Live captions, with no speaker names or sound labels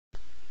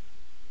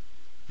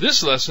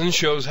This lesson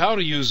shows how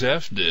to use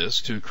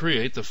fdisk to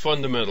create the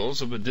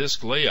fundamentals of a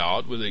disk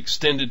layout with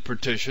extended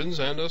partitions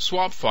and a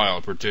swap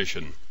file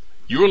partition.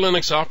 Your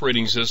Linux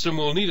operating system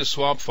will need a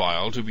swap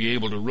file to be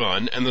able to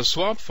run, and the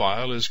swap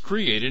file is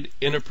created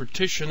in a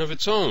partition of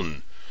its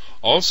own.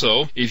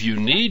 Also, if you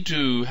need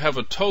to have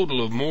a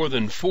total of more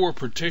than 4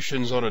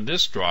 partitions on a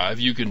disk drive,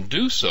 you can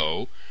do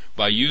so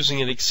by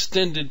using an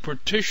extended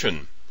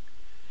partition.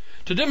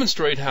 To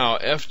demonstrate how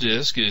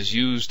fdisk is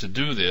used to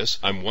do this,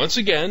 I'm once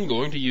again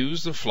going to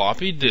use the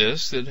floppy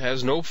disk that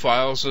has no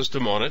file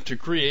system on it to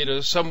create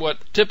a somewhat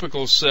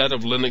typical set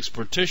of Linux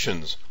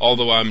partitions,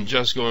 although I'm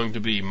just going to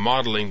be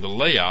modeling the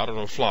layout on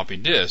a floppy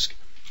disk.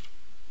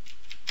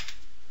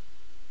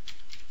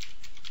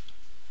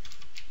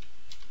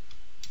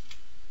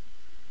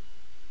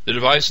 The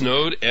device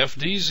node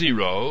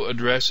fd0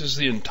 addresses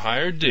the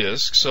entire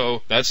disk,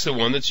 so that's the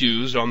one that's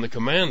used on the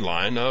command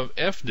line of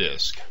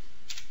fdisk.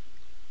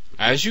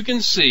 As you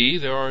can see,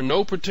 there are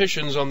no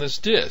partitions on this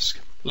disk.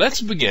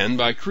 Let's begin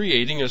by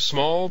creating a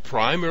small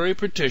primary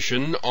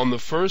partition on the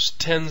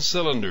first 10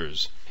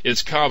 cylinders.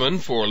 It's common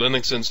for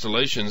Linux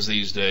installations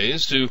these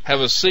days to have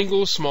a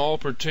single small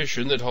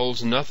partition that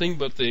holds nothing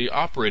but the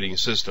operating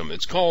system.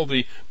 It's called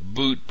the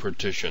boot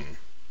partition.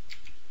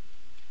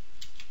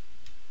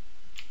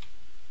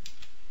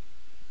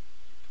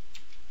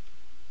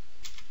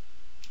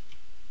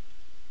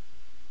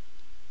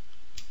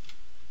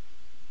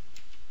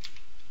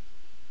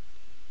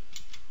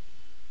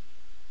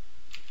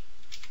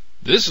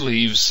 This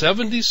leaves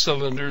 70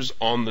 cylinders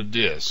on the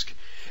disk.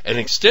 An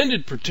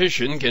extended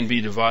partition can be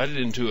divided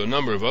into a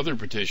number of other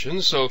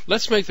partitions, so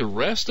let's make the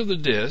rest of the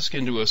disk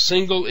into a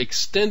single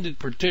extended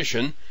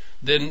partition,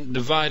 then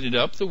divide it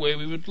up the way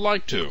we would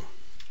like to.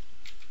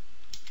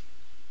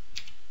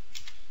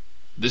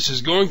 This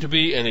is going to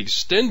be an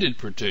extended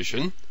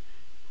partition.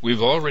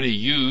 We've already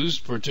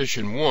used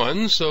partition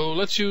 1, so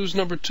let's use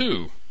number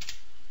 2.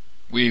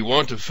 We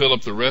want to fill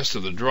up the rest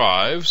of the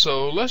drive,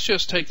 so let's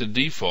just take the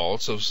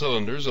defaults of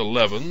cylinders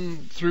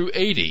 11 through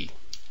 80.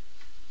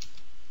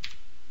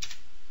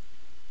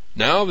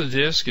 Now the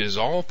disk is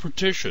all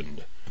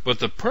partitioned, but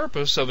the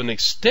purpose of an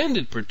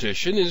extended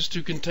partition is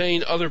to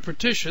contain other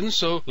partitions,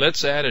 so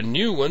let's add a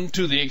new one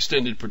to the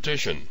extended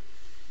partition.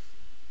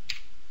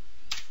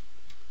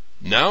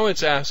 Now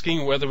it's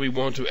asking whether we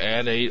want to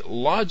add a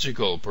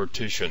logical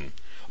partition.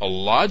 A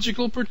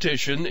logical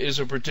partition is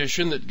a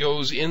partition that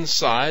goes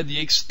inside the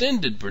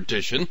extended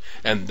partition,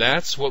 and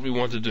that's what we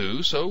want to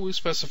do, so we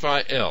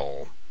specify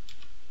L.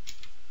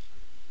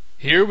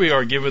 Here we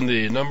are given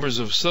the numbers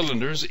of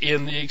cylinders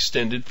in the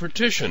extended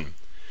partition.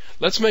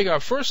 Let's make our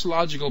first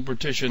logical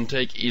partition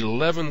take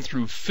 11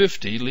 through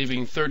 50,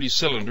 leaving 30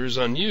 cylinders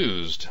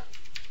unused.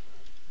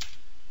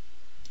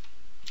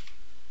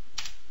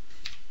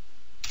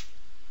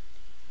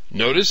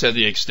 Notice that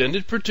the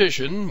extended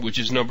partition, which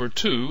is number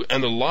 2,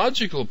 and the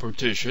logical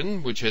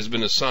partition, which has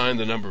been assigned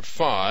the number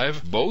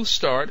 5, both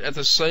start at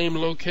the same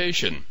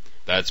location.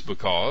 That's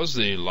because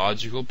the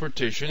logical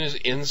partition is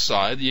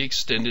inside the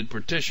extended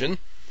partition,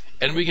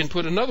 and we can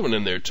put another one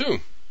in there too.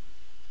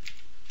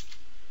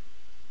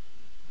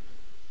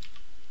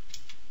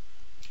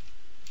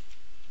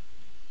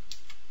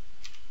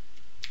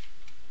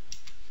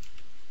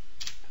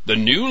 The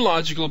new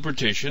logical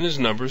partition is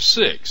number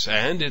 6,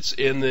 and it's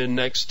in the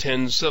next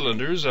 10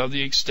 cylinders of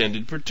the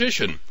extended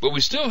partition. But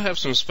we still have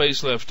some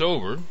space left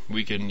over.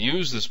 We can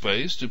use the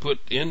space to put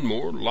in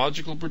more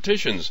logical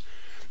partitions.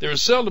 There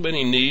is seldom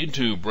any need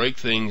to break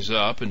things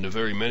up into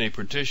very many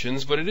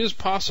partitions, but it is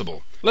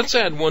possible. Let's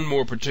add one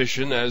more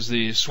partition as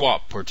the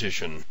swap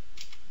partition.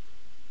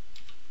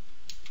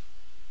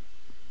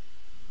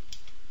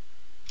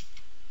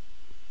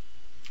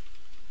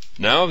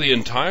 Now the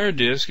entire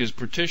disk is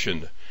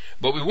partitioned.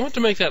 But we want to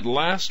make that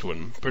last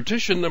one,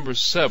 partition number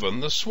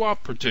 7, the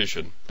swap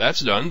partition. That's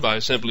done by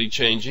simply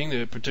changing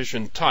the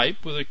partition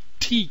type with a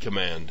T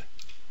command.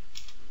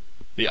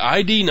 The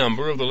ID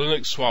number of the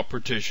Linux swap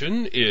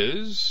partition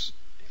is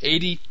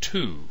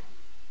 82.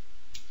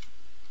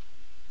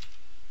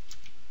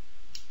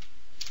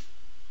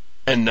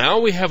 And now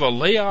we have a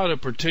layout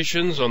of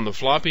partitions on the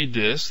floppy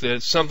disk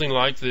that's something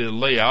like the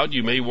layout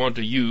you may want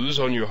to use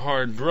on your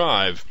hard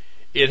drive.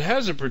 It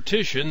has a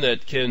partition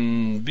that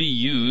can be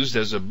used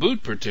as a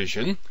boot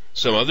partition,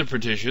 some other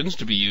partitions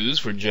to be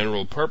used for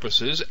general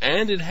purposes,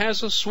 and it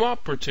has a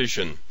swap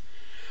partition.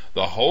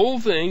 The whole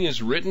thing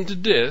is written to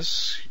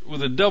disk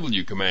with a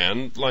W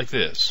command like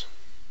this.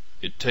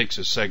 It takes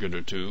a second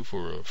or two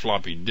for a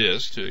floppy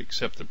disk to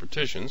accept the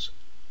partitions.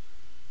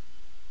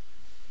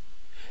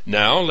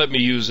 Now let me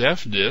use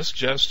fdisk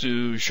just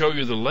to show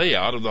you the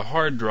layout of the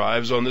hard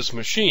drives on this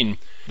machine.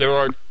 There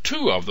are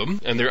 2 of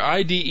them, and they're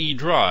IDE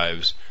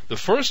drives. The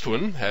first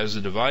one has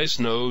the device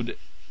node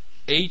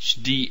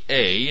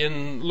HDA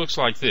and looks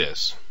like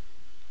this.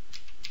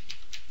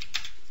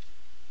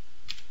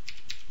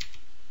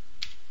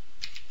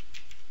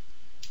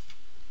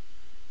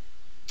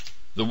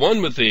 The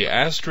one with the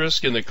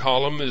asterisk in the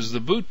column is the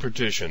boot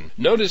partition.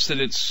 Notice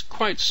that it's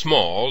quite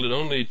small. It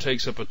only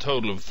takes up a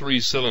total of 3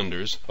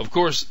 cylinders. Of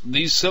course,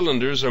 these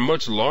cylinders are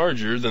much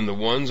larger than the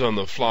ones on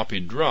the floppy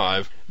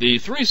drive. The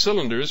 3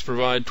 cylinders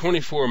provide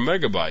 24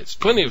 megabytes,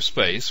 plenty of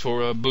space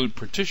for a boot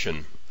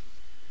partition.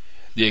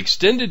 The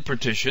extended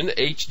partition,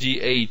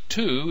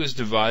 HDA2, is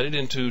divided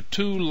into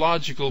 2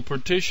 logical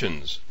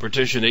partitions.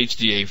 Partition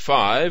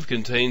HDA5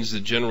 contains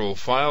the general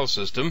file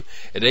system,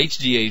 and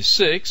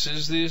HDA6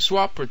 is the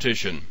swap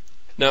partition.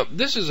 Now,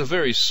 this is a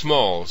very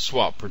small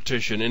swap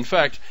partition. In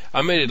fact,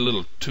 I made it a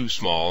little too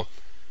small.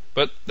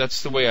 But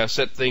that's the way I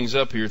set things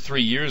up here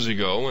 3 years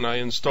ago when I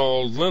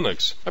installed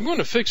Linux. I'm going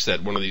to fix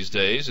that one of these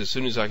days as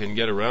soon as I can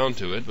get around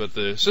to it, but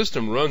the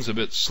system runs a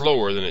bit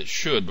slower than it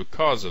should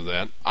because of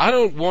that. I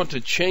don't want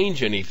to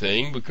change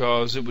anything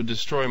because it would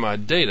destroy my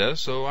data,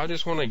 so I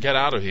just want to get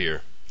out of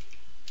here.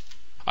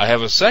 I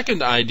have a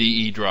second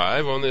IDE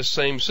drive on this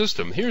same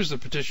system. Here's the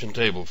partition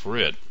table for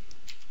it.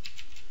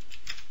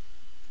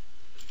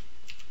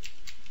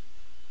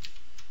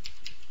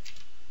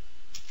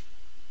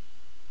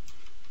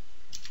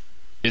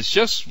 It's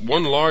just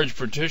one large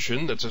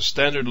partition that's a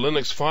standard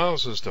Linux file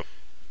system.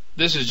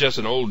 This is just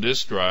an old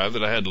disk drive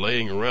that I had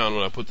laying around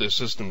when I put this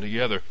system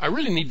together. I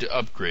really need to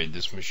upgrade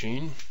this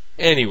machine.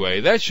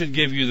 Anyway, that should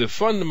give you the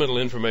fundamental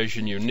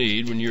information you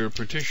need when you're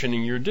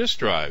partitioning your disk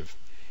drive.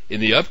 In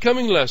the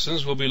upcoming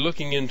lessons, we'll be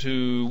looking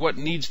into what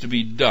needs to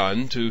be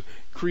done to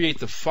create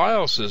the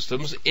file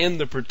systems in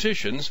the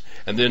partitions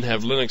and then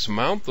have Linux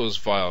mount those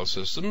file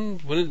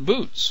systems when it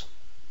boots.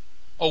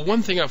 Oh,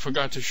 one thing I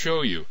forgot to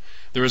show you.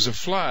 There is a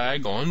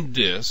flag on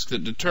disk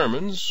that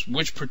determines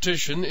which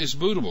partition is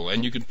bootable,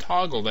 and you can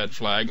toggle that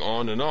flag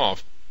on and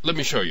off. Let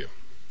me show you.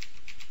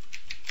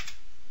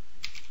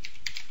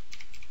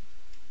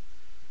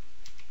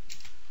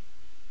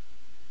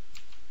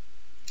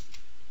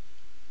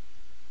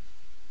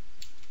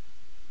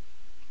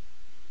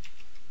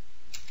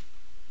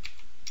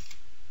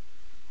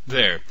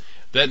 There.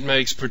 That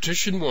makes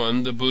partition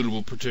 1 the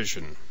bootable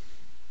partition.